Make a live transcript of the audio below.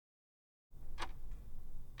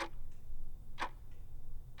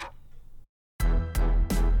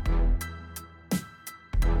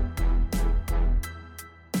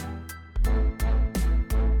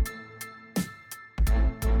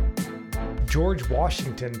George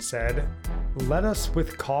Washington said, "Let us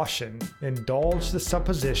with caution indulge the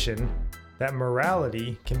supposition that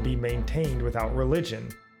morality can be maintained without religion.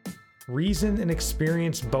 Reason and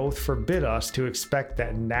experience both forbid us to expect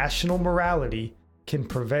that national morality can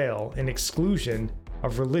prevail in exclusion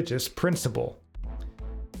of religious principle."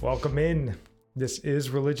 Welcome in. This is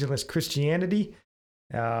Religionless Christianity.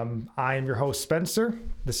 I am your host, Spencer.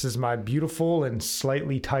 This is my beautiful and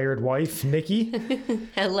slightly tired wife, Nikki.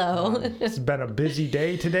 Hello. It's been a busy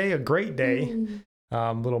day today, a great day.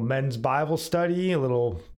 Little men's Bible study, a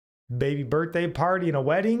little baby birthday party and a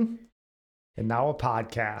wedding, and now a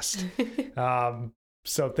podcast.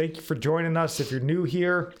 So thank you for joining us. If you're new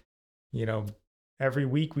here, every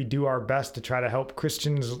week we do our best to try to help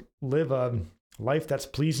Christians live a life that's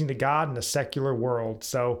pleasing to God in a secular world.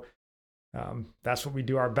 So that's what we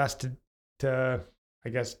do our best to I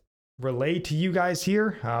guess, relay to you guys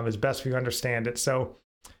here as best we understand it. So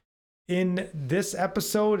in this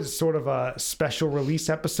episode, is sort of a special release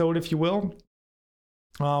episode, if you will.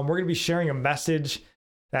 We're going to be sharing a message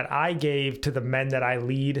that I gave to the men that I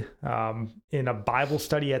lead in a Bible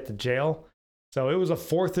study at the jail. So it was a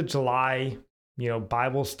 4th of July,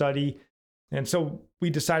 Bible study. And so we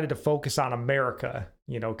decided to focus on America,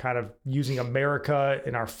 kind of using America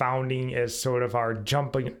in our founding as sort of our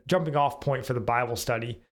jumping off point for the Bible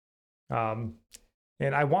study. And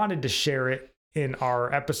I wanted to share it in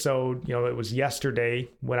our episode, it was yesterday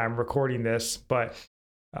when I'm recording this, but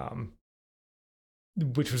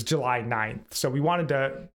which was July 9th. So we wanted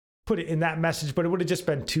to put it in that message, but it would have just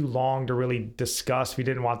been too long to really discuss. We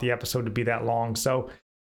didn't want the episode to be that long. So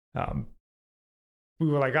we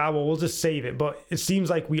were like, we'll just save it. But it seems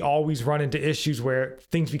like we always run into issues where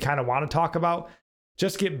things we kind of want to talk about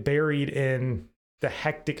just get buried in the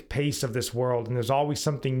hectic pace of this world. And there's always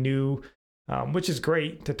something new, which is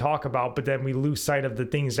great to talk about, but then we lose sight of the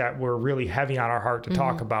things that were really heavy on our heart to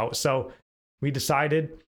talk about. So we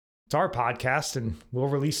decided it's our podcast and we'll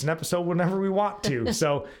release an episode whenever we want to.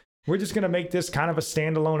 So we're just going to make this kind of a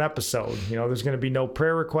standalone episode. There's going to be no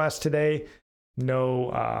prayer requests today.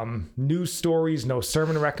 No news stories, no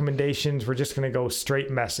sermon recommendations. We're just going to go straight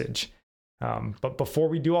message. But before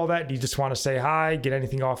we do all that, do you just want to say hi, get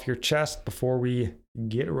anything off your chest before we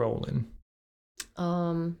get rolling?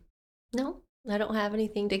 No, I don't have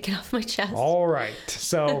anything to get off my chest. All right.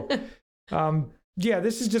 So,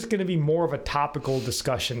 this is just going to be more of a topical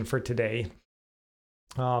discussion for today.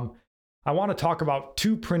 I want to talk about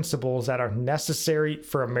 2 principles that are necessary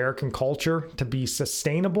for American culture to be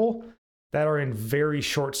sustainable that are in very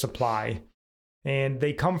short supply. And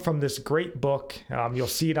they come from this great book. You'll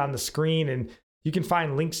see it on the screen, and you can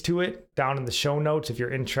find links to it down in the show notes if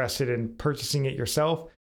you're interested in purchasing it yourself.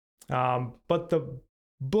 But the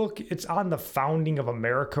book, it's on the founding of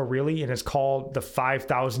America, really, and it's called The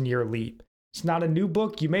 5,000 Year Leap. It's not a new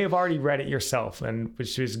book. You may have already read it yourself, and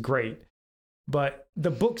which is great. But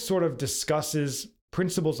the book sort of discusses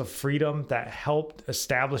principles of freedom that helped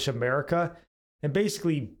establish America and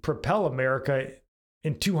basically propel America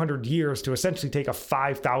in 200 years to essentially take a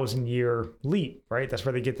 5,000 year leap, right? That's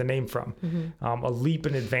where they get the name from, a leap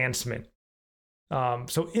in advancement.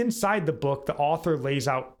 So inside the book, the author lays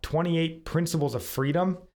out 28 principles of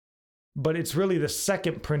freedom, but it's really the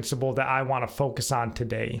second principle that I want to focus on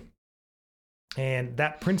today. And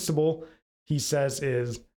that principle, he says,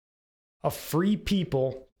 is a free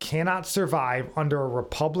people cannot survive under a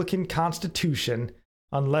Republican Constitution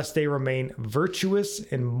unless they remain virtuous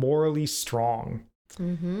and morally strong.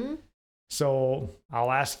 So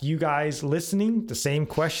I'll ask you guys listening the same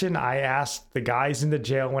question I asked the guys in the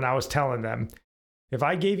jail when I was telling them. If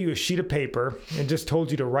I gave you a sheet of paper and just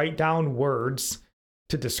told you to write down words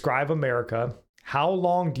to describe America, how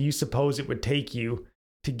long do you suppose it would take you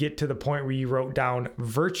to get to the point where you wrote down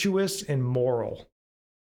virtuous and moral?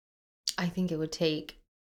 I think it would take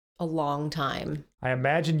a long time. I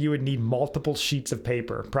imagine you would need multiple sheets of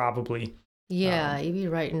paper, probably. Yeah, you'd be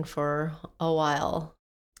writing for a while.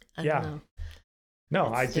 I don't know.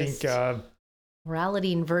 No, I think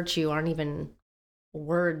morality and virtue aren't even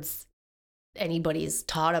words anybody's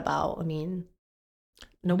taught about. I mean,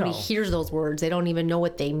 nobody hears those words. They don't even know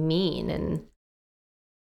what they mean. And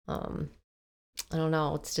I don't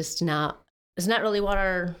know. It's just not really what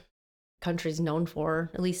our country's known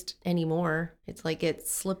for, at least anymore. It's like it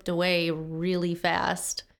slipped away really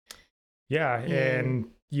fast. Yeah,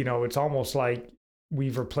 and it's almost like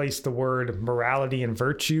we've replaced the word morality and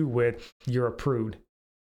virtue with you're a prude.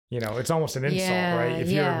 It's almost an insult, right? If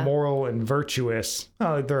you're moral and virtuous,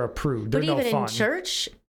 they're a prude. They're no fun. But even in church,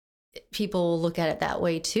 people look at it that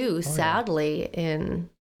way too, sadly. Yeah. And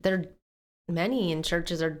many in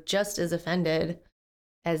churches are just as offended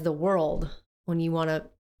as the world when you want to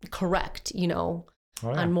correct,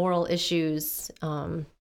 on moral issues,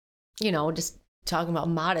 just talking about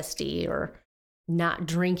modesty or not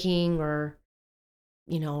drinking or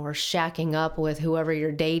shacking up with whoever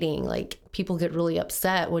you're dating. Like, people get really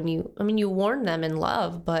upset when you warn them in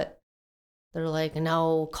love, but they're like,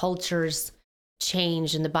 no, culture's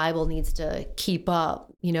changed and the Bible needs to keep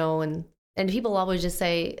up, and people always just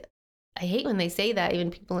say, I hate when they say that.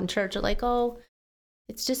 Even people in church are like, oh,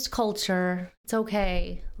 it's just culture. It's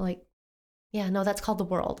okay. Like, yeah, no, that's called the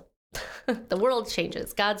world. The world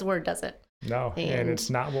changes. God's word doesn't. No, and it's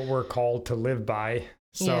not what we're called to live by.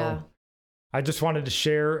 So I just wanted to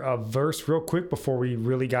share a verse real quick before we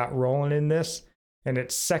really got rolling in this. And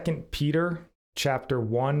it's 2 Peter chapter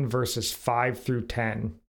 1, verses 5 through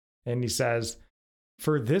 10. And he says,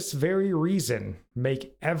 for this very reason,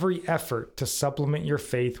 make every effort to supplement your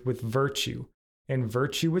faith with virtue, and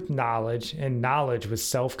virtue with knowledge, and knowledge with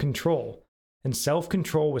self-control, and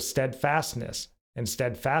self-control with steadfastness, and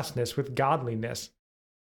steadfastness with godliness,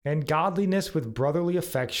 and godliness with brotherly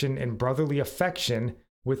affection, and brotherly affection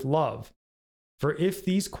with love. For if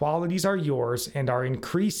these qualities are yours and are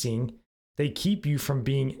increasing, they keep you from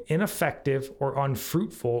being ineffective or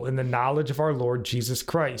unfruitful in the knowledge of our Lord Jesus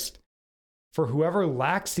Christ. For whoever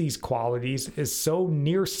lacks these qualities is so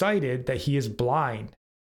nearsighted that he is blind,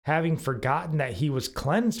 having forgotten that he was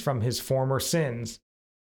cleansed from his former sins.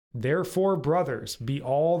 Therefore, brothers, be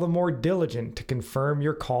all the more diligent to confirm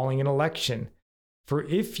your calling and election. For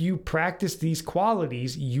if you practice these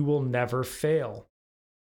qualities, you will never fail.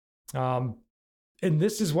 And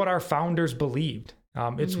this is what our founders believed.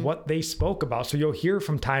 It's what they spoke about. So you'll hear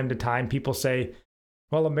from time to time people say,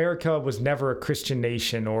 well, America was never a Christian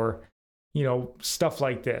nation, or stuff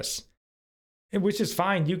like this, which is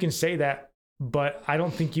fine. You can say that, but I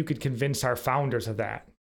don't think you could convince our founders of that,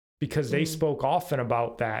 because they spoke often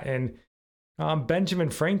about that. And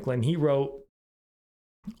Benjamin Franklin, he wrote,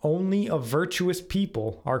 only a virtuous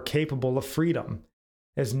people are capable of freedom.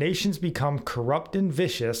 As nations become corrupt and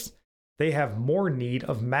vicious, they have more need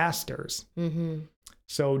of masters.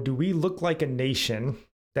 So do we look like a nation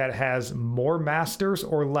that has more masters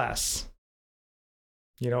or less?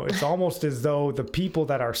 It's almost as though the people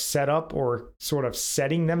that are set up or sort of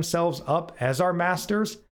setting themselves up as our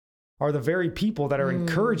masters are the very people that are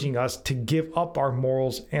encouraging us to give up our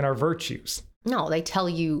morals and our virtues. No, they tell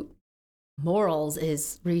you morals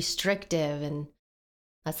is restrictive, and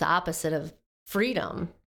that's the opposite of freedom.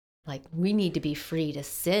 Like, we need to be free to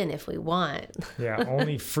sin if we want. Yeah,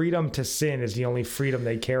 only freedom to sin is the only freedom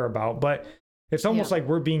they care about. But it's almost like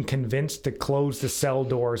we're being convinced to close the cell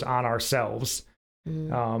doors on ourselves.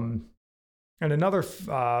 And another,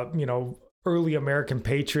 early American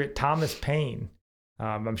patriot, Thomas Paine.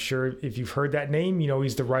 I'm sure if you've heard that name,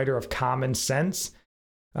 he's the writer of Common Sense.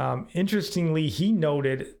 Interestingly, he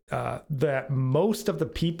noted that most of the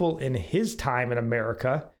people in his time in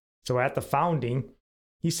America, so at the founding,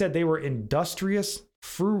 he said they were industrious,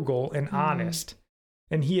 frugal, and honest.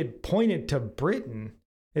 And he had pointed to Britain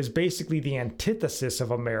as basically the antithesis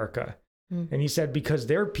of America. And he said because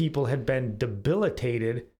their people had been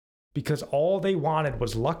debilitated because all they wanted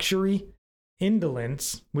was luxury,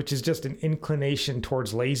 indolence, which is just an inclination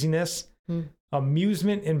towards laziness,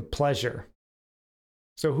 amusement, and pleasure.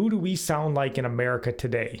 So who do we sound like in America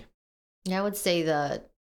today? I would say the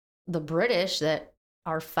British that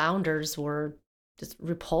our founders were just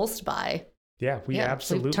repulsed by. Yeah, we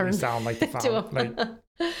absolutely sound like the founders.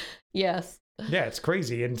 Yes. Yeah, it's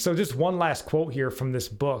crazy. And so just one last quote here from this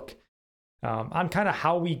book. On kind of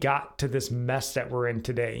how we got to this mess that we're in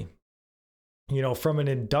today. From an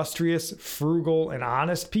industrious, frugal, and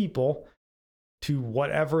honest people to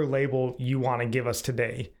whatever label you want to give us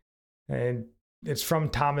today. And it's from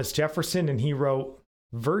Thomas Jefferson, and he wrote,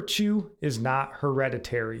 virtue is not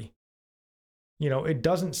hereditary. It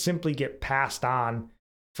doesn't simply get passed on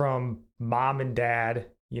from mom and dad,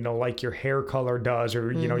 like your hair color does,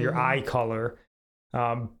 or, your eye color.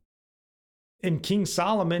 And King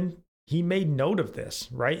Solomon, he made note of this,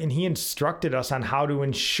 right? And he instructed us on how to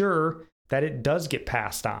ensure that it does get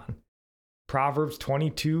passed on. Proverbs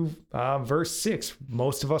 22, verse 6,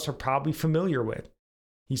 most of us are probably familiar with.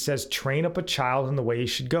 He says, train up a child in the way he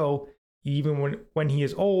should go. Even when he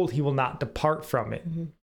is old, he will not depart from it.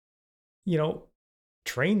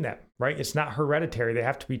 Train them, right? It's not hereditary. They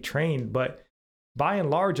have to be trained. But by and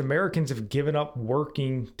large, Americans have given up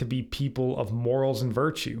working to be people of morals and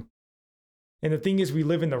virtue. And the thing is, we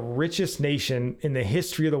live in the richest nation in the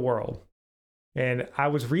history of the world. And I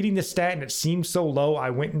was reading this stat and it seemed so low. I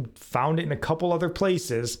went and found it in a couple other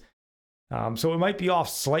places. So it might be off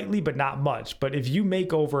slightly, but not much. But if you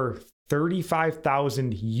make over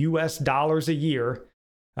 $35,000 US a year,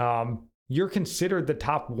 you're considered the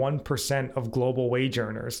top 1% of global wage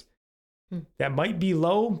earners. That might be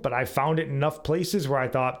low, but I found it in enough places where I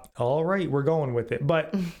thought, all right, we're going with it.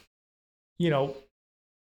 But, you know,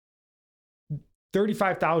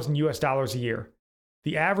 $35,000 US a year.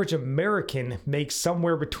 The average American makes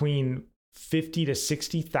somewhere between $50,000 to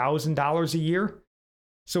 $60,000 a year.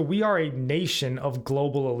 So we are a nation of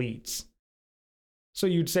global elites. So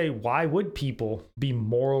you'd say, why would people be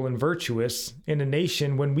moral and virtuous in a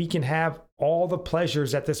nation when we can have all the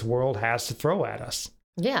pleasures that this world has to throw at us?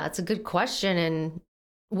 Yeah, it's a good question. And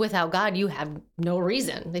without God, you have no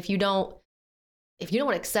reason. If you don't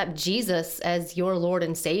accept Jesus as your Lord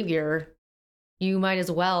and Savior, you might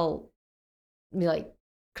as well be like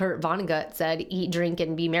Kurt Vonnegut said, eat, drink,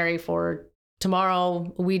 and be merry, for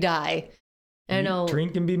tomorrow we die. I know.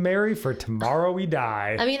 Drink and be merry, for tomorrow we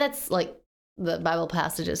die. I mean, that's like the Bible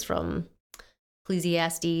passages from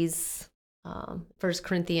Ecclesiastes, 1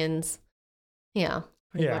 Corinthians. Yeah.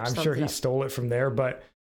 Yeah, I'm sure he stole it from there. But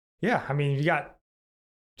yeah, I mean, you got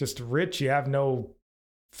just rich, you have no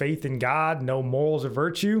faith in God, no morals or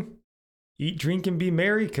virtue. Eat, drink, and be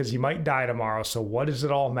merry, because you might die tomorrow. So what does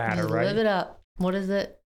it all matter, just right? Live it up. What is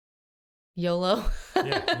it? YOLO?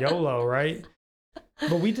 Yeah, YOLO, right?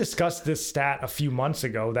 But we discussed this stat a few months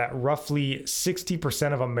ago that roughly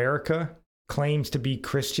 60% of America claims to be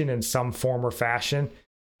Christian in some form or fashion.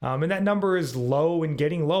 And that number is low and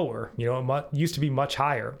getting lower. You know, it used to be much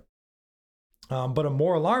higher. But a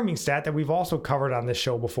more alarming stat that we've also covered on this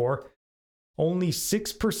show before, only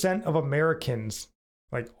 6% of Americans,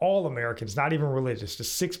 like all Americans, not even religious,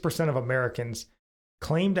 just 6% of Americans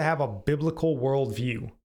claim to have a biblical worldview.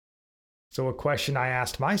 So a question I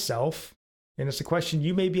asked myself, and it's a question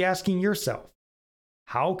you may be asking yourself: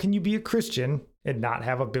 how can you be a Christian and not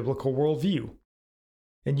have a biblical worldview?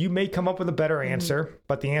 And you may come up with a better answer,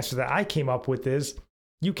 but the answer that I came up with is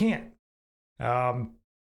you can't.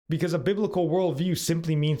 Because a biblical worldview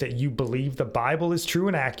simply means that you believe the Bible is true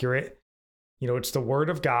and accurate. You know, it's the word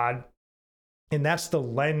of God. And that's the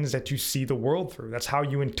lens that you see the world through. That's how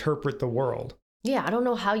you interpret the world. Yeah, I don't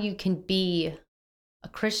know how you can be a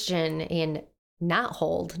Christian and not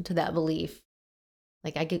hold to that belief.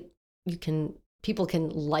 Like people can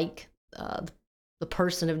like the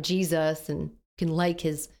person of Jesus and can like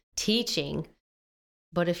his teaching.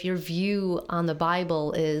 But if your view on the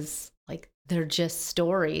Bible is like, they're just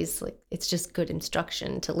stories, like it's just good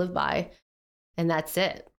instruction to live by, and that's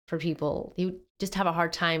it for people, you just have a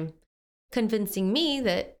hard time convincing me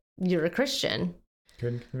that you're a Christian.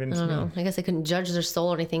 Couldn't convince I don't me. know. I guess I couldn't judge their soul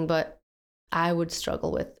or anything, but I would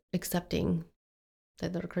struggle with accepting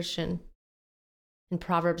that they're a Christian. In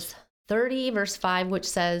Proverbs 30, verse 5, which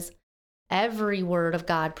says, every word of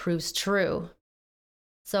God proves true.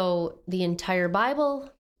 So the entire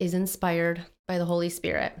Bible is inspired by the Holy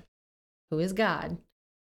Spirit, who is God.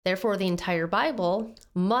 Therefore, the entire Bible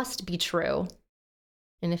must be true.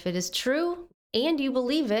 And if it is true and you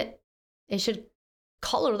believe it, it should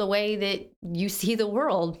color the way that you see the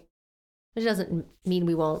world. It doesn't mean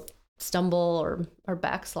we won't stumble or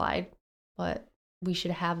backslide, but we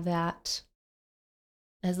should have that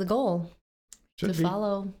as the goal, to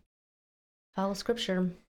follow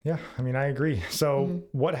scripture. Yeah, I mean, I agree. So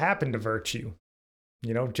what happened to virtue?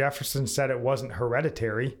 You know, Jefferson said it wasn't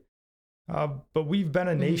hereditary, but we've been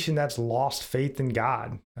a nation that's lost faith in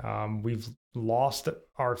God. We've lost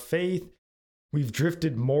our faith. We've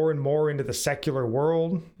drifted more and more into the secular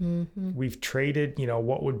world. We've traded, you know,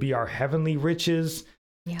 what would be our heavenly riches,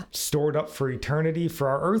 stored up for eternity, for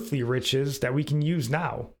our earthly riches that we can use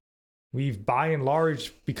now. We've by and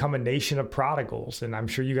large become a nation of prodigals. And I'm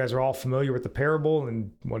sure you guys are all familiar with the parable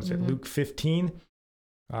in, what is it, Luke 15.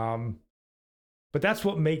 But that's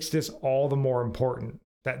what makes this all the more important,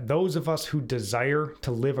 that those of us who desire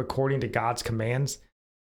to live according to God's commands,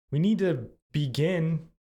 we need to begin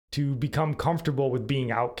to become comfortable with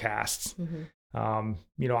being outcasts. You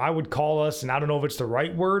know, I would call us, and I don't know if it's the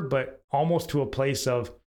right word, but almost to a place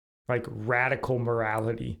of like radical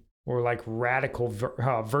morality or like radical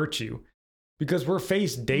virtue, because we're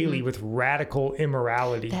faced daily with radical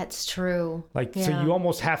immorality. That's true. Like, so you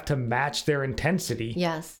almost have to match their intensity.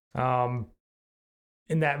 Yes.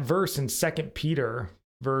 In that verse in 2 Peter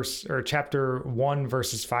chapter 1,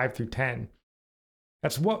 verses 5 through 10,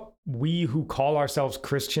 that's what we who call ourselves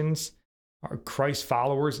Christians, our Christ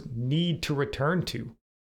followers, need to return to.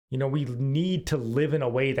 You know, we need to live in a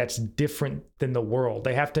way that's different than the world.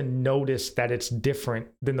 They have to notice that it's different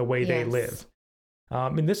than the way they live.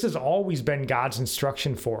 And this has always been God's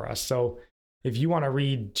instruction for us. So if you want to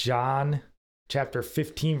read John chapter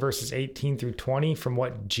 15, verses 18 through 20 from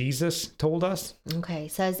what Jesus told us. Okay,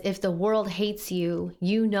 it says, if the world hates you,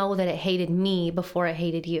 you know that it hated me before it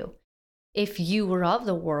hated you. If you were of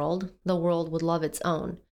the world would love its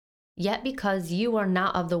own. Yet because you are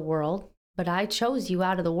not of the world, but I chose you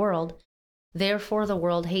out of the world, therefore the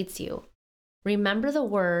world hates you. Remember the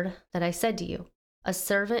word that I said to you, a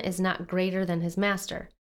servant is not greater than his master.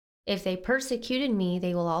 If they persecuted me,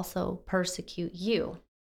 they will also persecute you.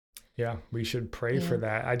 Yeah, we should pray for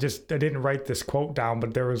that. I didn't write this quote down,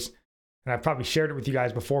 but there was, and I've probably shared it with you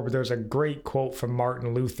guys before, but there's a great quote from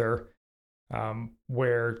Martin Luther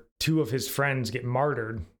where two of his friends get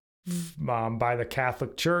martyred by the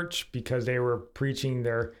Catholic Church because they were preaching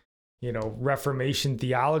their, Reformation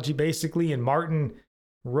theology, basically. And Martin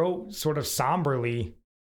wrote sort of somberly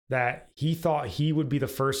that he thought he would be the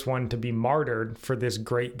first one to be martyred for this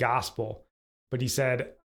great gospel. But he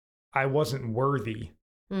said, I wasn't worthy.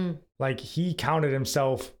 Like he counted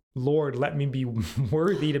himself, Lord, let me be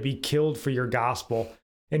worthy to be killed for your gospel.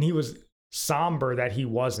 And he was somber that he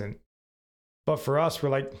wasn't. But for us, we're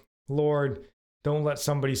like, Lord, don't let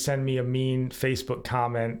somebody send me a mean Facebook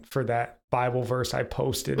comment for that Bible verse I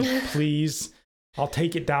posted. Please, I'll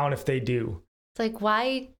take it down if they do. It's like,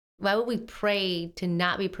 why would we pray to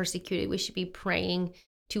not be persecuted? We should be praying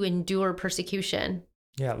to endure persecution.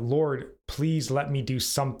 Yeah, Lord, please let me do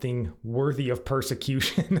something worthy of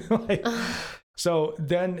persecution. So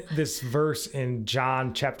then this verse in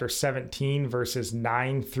John chapter 17, verses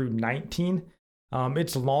 9 through 19,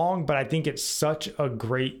 it's long, but I think it's such a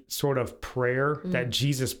great sort of prayer that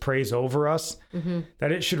Jesus prays over us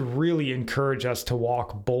that it should really encourage us to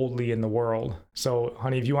walk boldly in the world. So,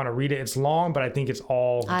 honey, if you want to read it, it's long, but I think it's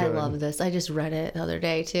all good. I love this. I just read it the other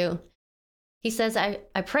day too. He says, I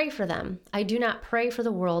pray for them. I do not pray for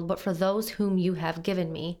the world, but for those whom you have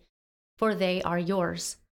given me, for they are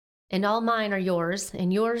yours. And all mine are yours,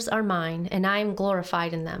 and yours are mine, and I am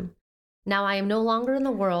glorified in them. Now I am no longer in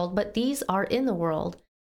the world, but these are in the world,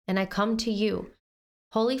 and I come to you.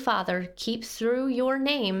 Holy Father, keep through your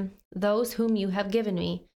name those whom you have given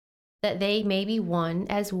me, that they may be one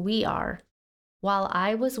as we are. While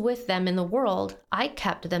I was with them in the world, I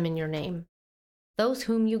kept them in your name. Those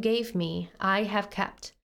whom you gave me, I have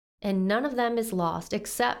kept, and none of them is lost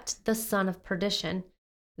except the son of perdition,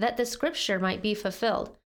 that the scripture might be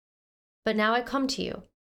fulfilled. But now I come to you,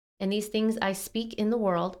 and these things I speak in the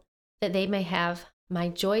world, that they may have my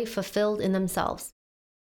joy fulfilled in themselves.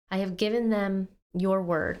 I have given them your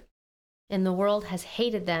word, and the world has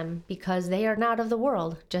hated them because they are not of the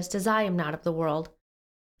world, just as I am not of the world.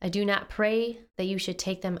 I do not pray that you should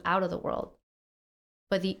take them out of the world,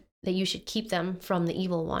 but that you should keep them from the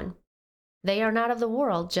evil one. They are not of the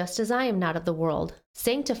world, just as I am not of the world.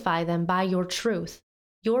 Sanctify them by your truth.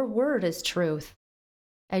 Your word is truth.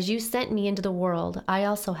 As you sent me into the world, I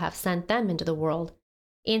also have sent them into the world.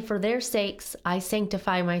 And for their sakes, I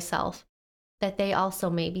sanctify myself, that they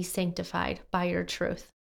also may be sanctified by your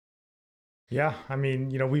truth. Yeah, I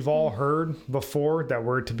mean, we've all heard before that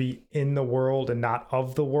we're to be in the world and not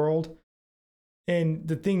of the world. And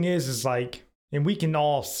the thing is like, and we can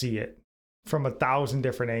all see it from 1,000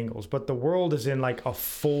 different angles, but the world is in like a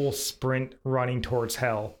full sprint running towards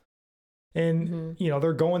hell. And,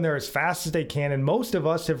 they're going there as fast as they can. And most of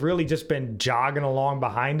us have really just been jogging along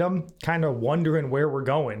behind them, kind of wondering where we're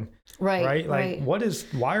going. Right? Like,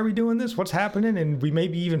 why are we doing this? What's happening? And we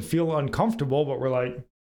maybe even feel uncomfortable, but we're like,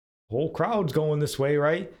 whole crowd's going this way,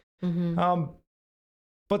 right?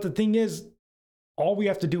 But the thing is, all we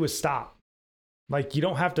have to do is stop. Like, you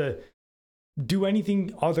don't have to do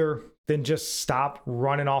anything other than just stop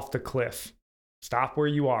running off the cliff. Stop where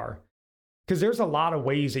you are. Because there's a lot of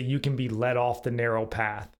ways that you can be led off the narrow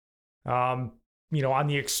path. On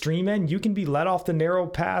the extreme end, you can be led off the narrow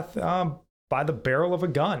path by the barrel of a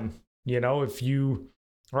gun, if you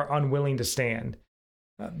are unwilling to stand.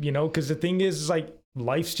 Because the thing is like,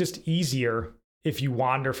 life's just easier if you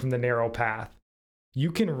wander from the narrow path.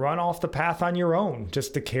 You can run off the path on your own,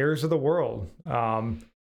 just the cares of the world.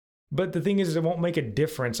 But the thing is, it won't make a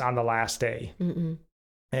difference on the last day.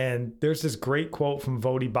 And there's this great quote from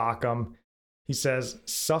Voddie Baucham. He says,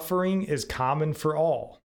 suffering is common for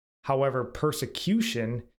all. However,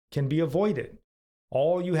 persecution can be avoided.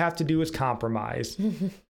 All you have to do is compromise.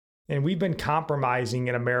 And we've been compromising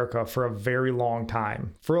in America for a very long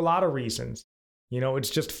time for a lot of reasons. It's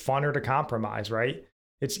just funner to compromise, right?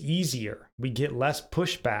 It's easier. We get less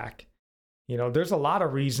pushback. There's a lot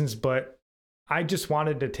of reasons, but I just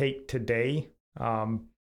wanted to take today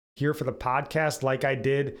here for the podcast like I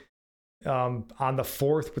did on the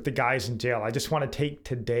 4th with the guys in jail. I just want to take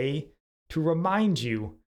today to remind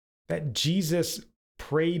you that Jesus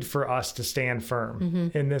prayed for us to stand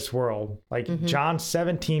firm in this world. Like John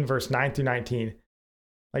 17, verse 9 through 19.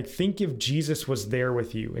 Like, think if Jesus was there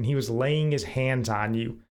with you and he was laying his hands on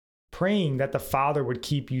you, praying that the Father would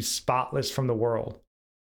keep you spotless from the world.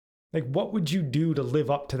 Like, what would you do to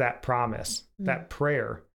live up to that promise, that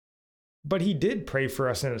prayer? But he did pray for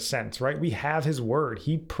us in a sense, right? We have his word.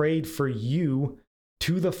 He prayed for you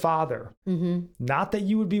to the Father. Not that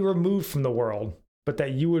you would be removed from the world, but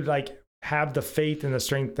that you would like have the faith and the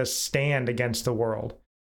strength to stand against the world.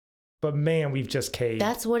 But man, we've just caved.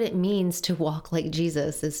 That's what it means to walk like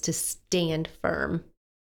Jesus, is to stand firm,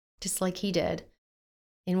 just like he did.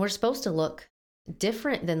 And we're supposed to look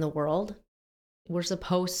different than the world. We're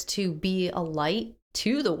supposed to be a light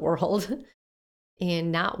to the world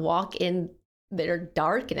and not walk in their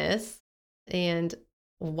darkness. And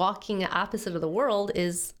walking the opposite of the world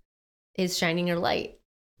is shining your light.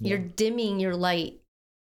 You're dimming your light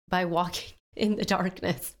by walking in the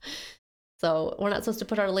darkness. So we're not supposed to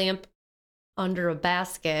put our lamp under a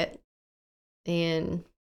basket, and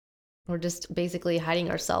we're just basically hiding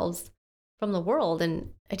ourselves from the world. And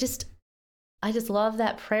I just love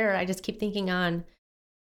that prayer. I just keep thinking on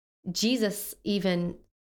Jesus even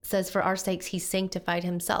says for our sakes, he sanctified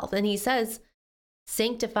himself. And he says,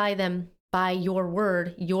 sanctify them by your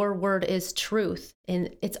word. Your word is truth.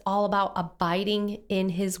 And it's all about abiding in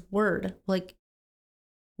his word. Like,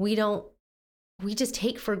 we just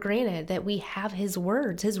take for granted that we have his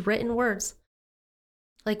words, his written words.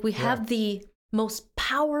 Like, we have the most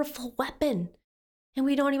powerful weapon and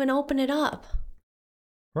we don't even open it up.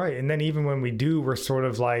 Right. And then even when we do, we're sort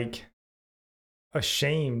of like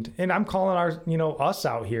ashamed. And I'm calling us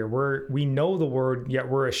out here. We know the word, yet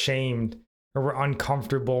we're ashamed, or we're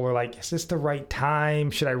uncomfortable. We're like, is this the right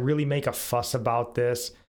time? Should I really make a fuss about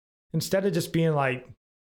this? Instead of just being like,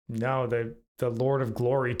 no, the Lord of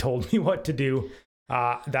glory told me what to do.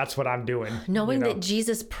 That's what I'm doing. Knowing that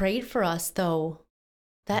Jesus prayed for us, though,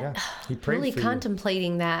 he prayed really for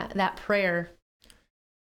contemplating that prayer.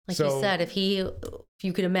 Like you said, if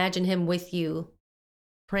you could imagine him with you,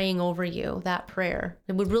 praying over you, that prayer,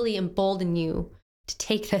 it would really embolden you to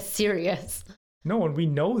take that serious. No, and we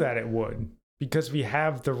know that it would, because we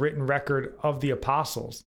have the written record of the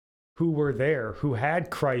apostles who were there, who had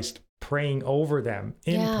Christ praying over them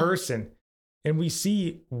in person. And we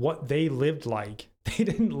see what they lived like. They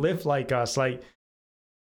didn't live like us. Like,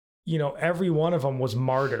 every one of them was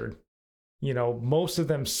martyred. Most of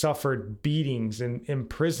them suffered beatings and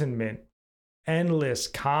imprisonment, endless,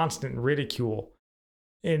 constant ridicule.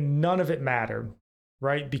 And none of it mattered,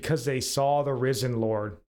 right? Because they saw the risen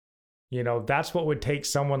Lord. That's what would take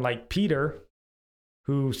someone like Peter,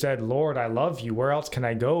 who said, Lord, I love you. Where else can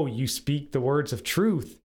I go? You speak the words of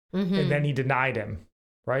truth. And then he denied him,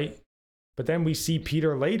 right? But then we see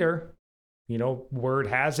Peter later, word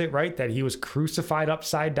has it, right, that he was crucified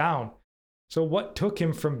upside down. So what took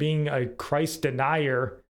him from being a Christ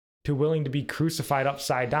denier to willing to be crucified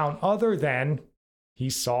upside down, other than he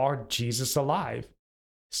saw Jesus alive?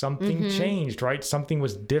 Something changed, right? Something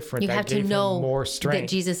was different. You have to know more strength. that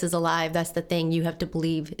Jesus is alive. That's the thing. You have to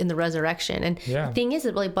believe in the resurrection. And the thing is,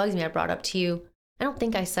 it really bugs me. I brought up to you, I don't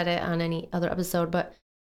think I said it on any other episode, but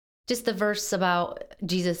just the verse about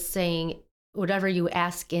Jesus saying, whatever you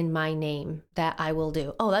ask in my name, that I will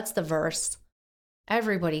do. Oh, that's the verse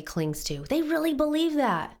everybody clings to. They really believe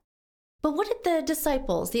that. But what did the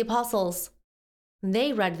disciples, the apostles,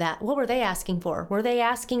 they read that? What were they asking for? Were they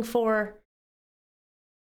asking for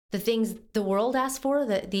the things the world asked for?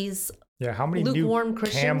 These how many lukewarm new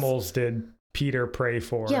Christians? Camels did Peter pray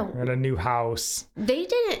for, and a new house? They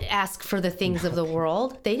didn't ask for the things of the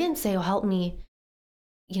world. They didn't say, oh, help me,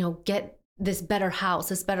 get this better house,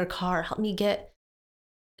 this better car, help me get.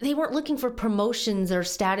 They weren't looking for promotions or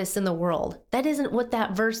status in the world. That isn't what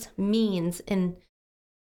that verse means. And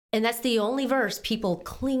that's the only verse people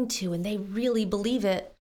cling to, and they really believe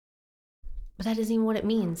it. But that isn't even what it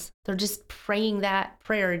means. They're just praying that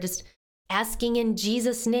prayer, just asking in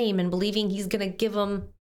Jesus' name and believing he's going to give them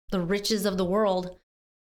the riches of the world.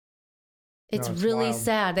 It's really wild.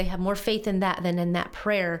 Sad. They have more faith in that than in that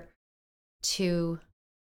prayer to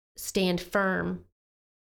stand firm.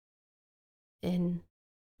 And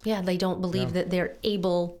they don't believe that they're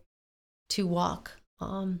able to walk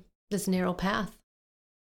this narrow path.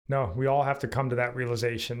 No, we all have to come to that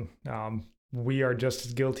realization. We are just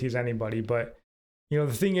as guilty as anybody. But, the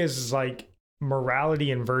thing is like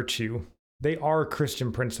morality and virtue, they are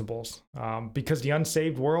Christian principles, because the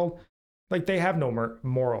unsaved world, like, they have no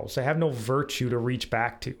morals. They have no virtue to reach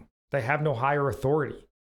back to. They have no higher authority.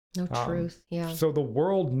 No truth. So the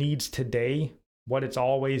world needs today what it's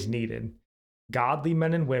always needed: godly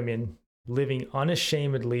men and women living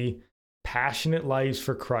unashamedly passionate lives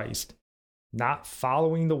for Christ, not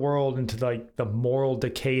following the world into like the moral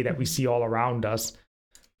decay that we see all around us,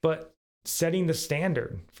 but setting the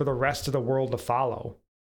standard for the rest of the world to follow.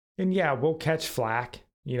 And yeah, we'll catch flack,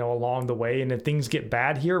 along the way. And if things get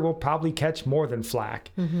bad here, we'll probably catch more than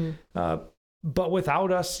flack. But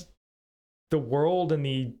without us, the world and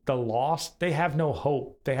the lost, they have no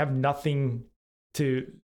hope. They have nothing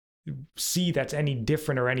to see that's any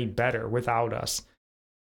different or any better without us.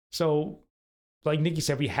 So like Nikki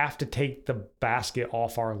said, we have to take the basket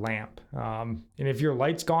off our lamp. And if your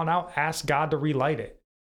light's gone out, ask God to relight it.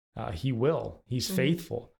 He will. He's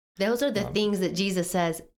faithful. Those are the things that Jesus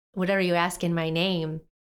says, whatever you ask in my name,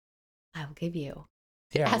 I will give you.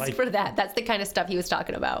 Yeah, ask for that. That's the kind of stuff he was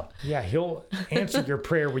talking about. Yeah, he'll answer your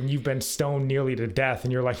prayer when you've been stoned nearly to death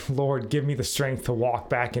and you're like, Lord, give me the strength to walk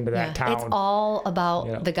back into that town. It's all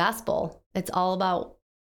about the gospel. It's all about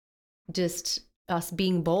just us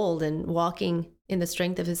being bold and walking in the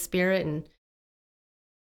strength of his spirit. And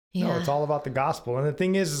no, it's all about the gospel. And the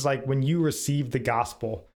thing is like when you receive the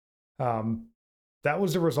gospel, that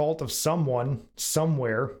was a result of someone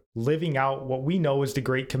somewhere living out what we know is the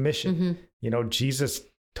Great Commission. Jesus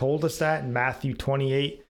told us that in Matthew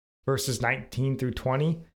 28, verses 19 through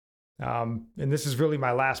 20. And this is really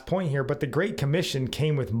my last point here, but the Great Commission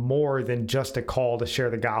came with more than just a call to share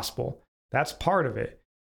the gospel. That's part of it.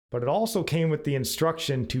 But it also came with the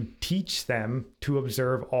instruction to teach them to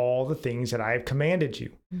observe all the things that I have commanded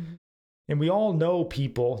you. And we all know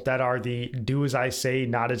people that are the do as I say,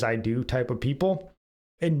 not as I do type of people.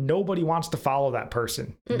 And nobody wants to follow that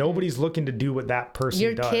person. Nobody's looking to do what that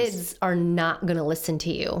person does. Your kids are not going to listen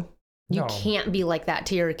to you. You can't be like that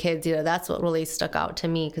to your kids. That's what really stuck out to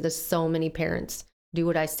me, because there's so many parents do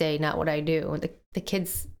what I say, not what I do. And the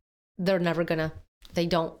kids, they're never going to, they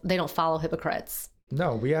don't follow hypocrites.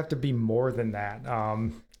 No, we have to be more than that.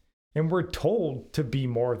 And we're told to be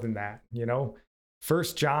more than that. 1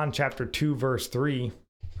 John chapter 2, verse 3,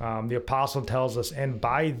 the apostle tells us, and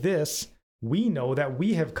by this, we know that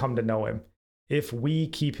we have come to know him if we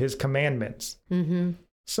keep his commandments.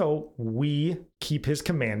 So we keep his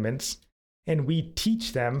commandments and we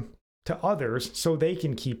teach them to others so they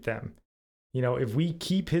can keep them. If we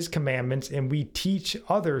keep his commandments and we teach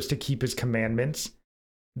others to keep his commandments,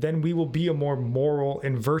 then we will be a more moral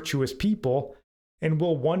and virtuous people and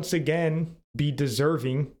will once again be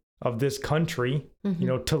deserving of this country,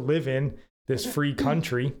 to live in this free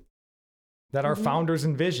country that our founders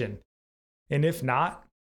envisioned. And if not,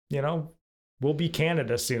 we'll be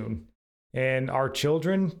Canada soon. And our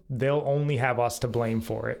children, they'll only have us to blame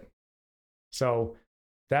for it. So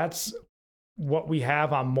that's what we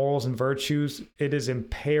have on morals and virtues. It is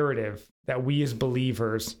imperative that we as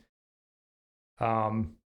believers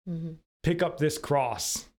pick up this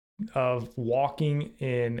cross of walking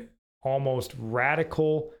in almost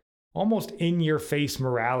radical, almost in-your-face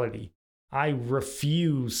morality. I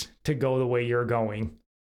refuse to go the way you're going.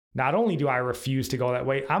 Not only do I refuse to go that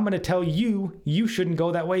way, I'm going to tell you, you shouldn't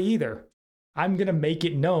go that way either. I'm going to make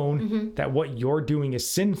it known that what you're doing is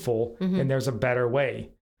sinful and there's a better way.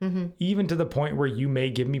 Even to the point where you may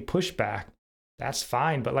give me pushback. That's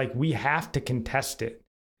fine, but like we have to contest it.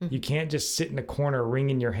 You can't just sit in a corner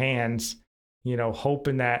wringing your hands,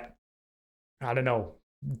 hoping that, I don't know,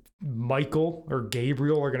 Michael or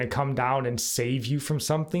Gabriel are going to come down and save you from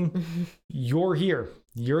something. You're here.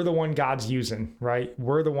 You're the one God's using, right?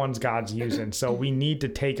 We're the ones God's using. So we need to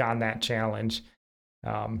take on that challenge.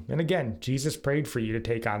 And again, Jesus prayed for you to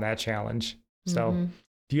take on that challenge. So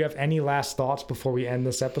do you have any last thoughts before we end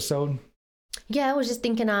this episode? Yeah, I was just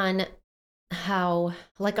thinking on how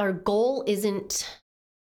like our goal isn't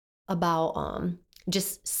about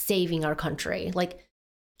just saving our country. Like,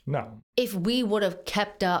 no. If we would have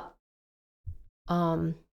kept up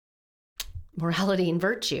morality and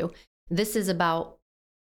virtue, this is about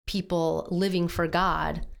people living for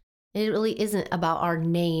God. It really isn't about our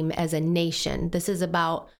name as a nation. This is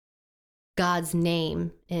about God's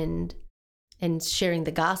name and sharing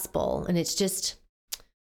the gospel. And it's just,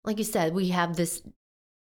 like you said, we have this,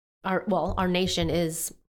 our nation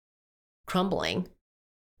is crumbling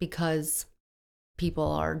because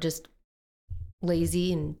people are just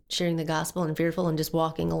lazy and sharing the gospel and fearful and just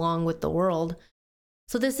walking along with the world.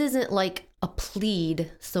 So this isn't like a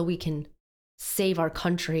plead so we can save our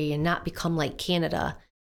country and not become like Canada.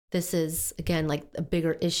 This is, again, like a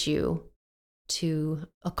bigger issue, to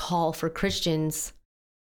a call for Christians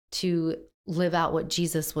to live out what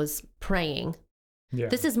Jesus was praying. Yeah.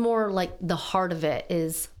 This is more like the heart of it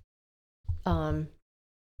is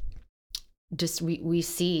just we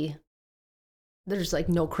see there's like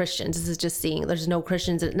no Christians. This is just seeing there's no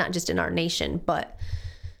Christians, not just in our nation, but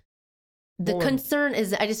the concern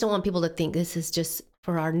is I just don't want people to think this is just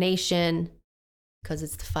for our nation because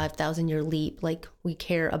it's the 5,000-year leap. Like, we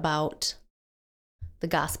care about the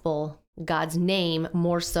gospel, God's name,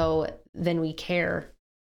 more so than we care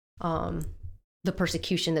the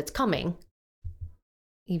persecution that's coming.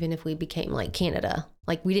 Even if we became like Canada,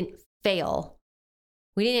 like we didn't fail.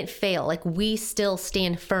 We didn't fail. Like, we still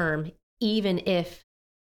stand firm, even if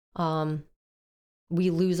we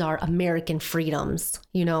lose our American freedoms,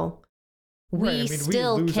 you know. We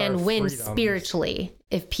still can win spiritually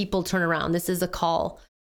if people turn around. This is a call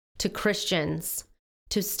to Christians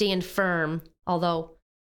to stand firm, although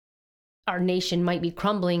our nation might be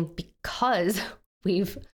crumbling because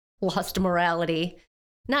we've lost morality,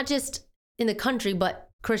 not just in the country, but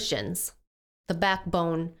Christians. The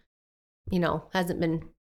backbone, you know, we haven't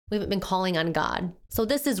been calling on God. So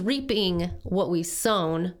this is reaping what we've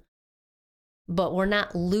sown, but we're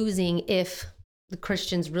not losing if the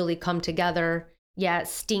Christians really come together. Yeah, it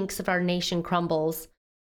stinks if our nation crumbles,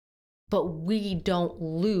 but we don't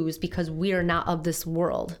lose because we are not of this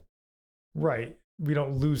world. Right. We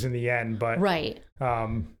don't lose in the end, but right.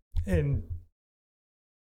 And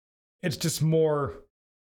it's just more,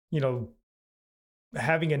 you know,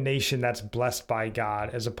 having a nation that's blessed by God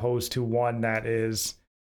as opposed to one that is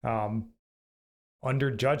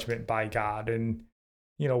under judgment by God. And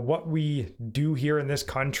you know, what we do here in this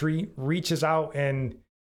country reaches out, and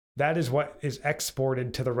that is what is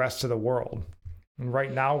exported to the rest of the world. And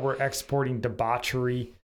right now we're exporting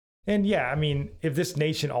debauchery. And yeah, I mean, if this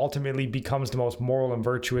nation ultimately becomes the most moral and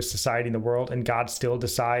virtuous society in the world and God still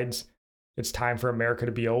decides it's time for America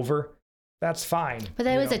to be over, that's fine. But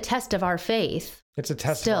that was a test of our faith. It's a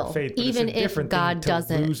test of our faith. But even it's a different if God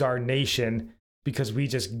doesn't lose our nation because we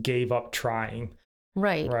just gave up trying.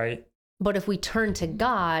 Right. Right. But if we turn to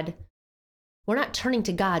God, we're not turning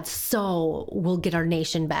to God so we'll get our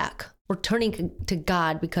nation back. We're turning to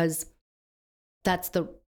God because that's the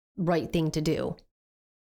right thing to do.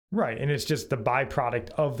 Right. And it's just the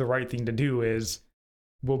byproduct of the right thing to do is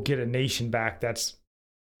we'll get a nation back that's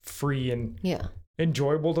free and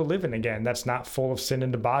enjoyable to live in again. That's not full of sin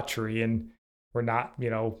and debauchery. And we're not,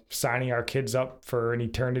 you know, signing our kids up for an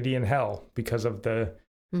eternity in hell because of the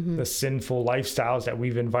sinful lifestyles that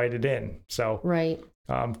we've invited in. So right.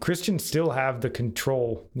 Christians still have the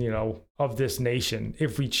control, you know, of this nation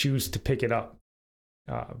if we choose to pick it up.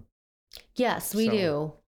 Yes, we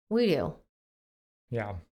do. We do.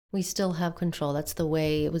 Yeah. We still have control. That's the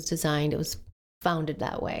way it was designed. It was founded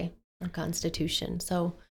that way, our Constitution.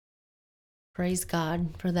 So praise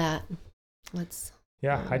God for that. Let's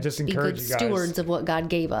I just encourage you guys. Be good stewards of what God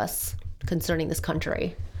gave us concerning this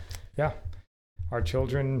country. Yeah. Our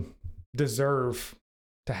children deserve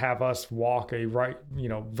to have us walk a right, you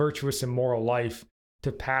know, virtuous and moral life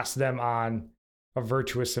to pass them on a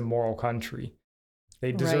virtuous and moral country.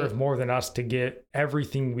 They deserve more than us to get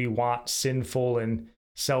everything we want sinful and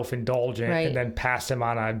self-indulgent and then pass them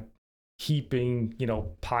on a heaping, you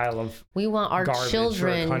know, pile of we want our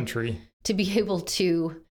children country to be able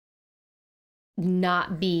to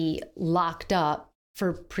not be locked up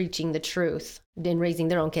for preaching the truth and raising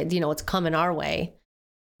their own kids. You know, it's coming our way.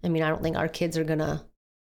 I mean, I don't think our kids are going to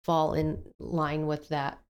fall in line with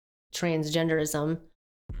that transgenderism,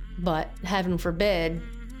 but heaven forbid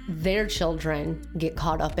their children get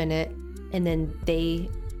caught up in it and then they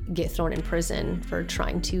get thrown in prison for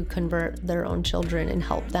trying to convert their own children and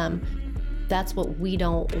help them. That's what we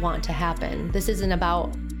don't want to happen. This isn't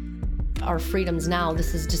about our freedoms now.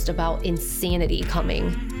 This is just about insanity coming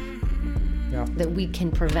that we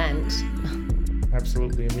can prevent.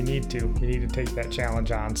 Absolutely. And we need to take that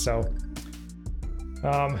challenge on. So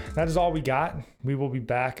that is all we got. We will be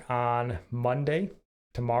back on Monday,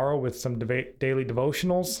 tomorrow, with some daily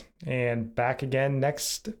devotionals, and back again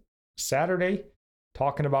next Saturday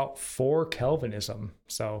talking about for Calvinism.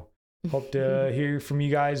 So hope to hear from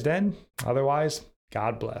you guys then. Otherwise,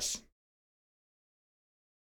 God bless.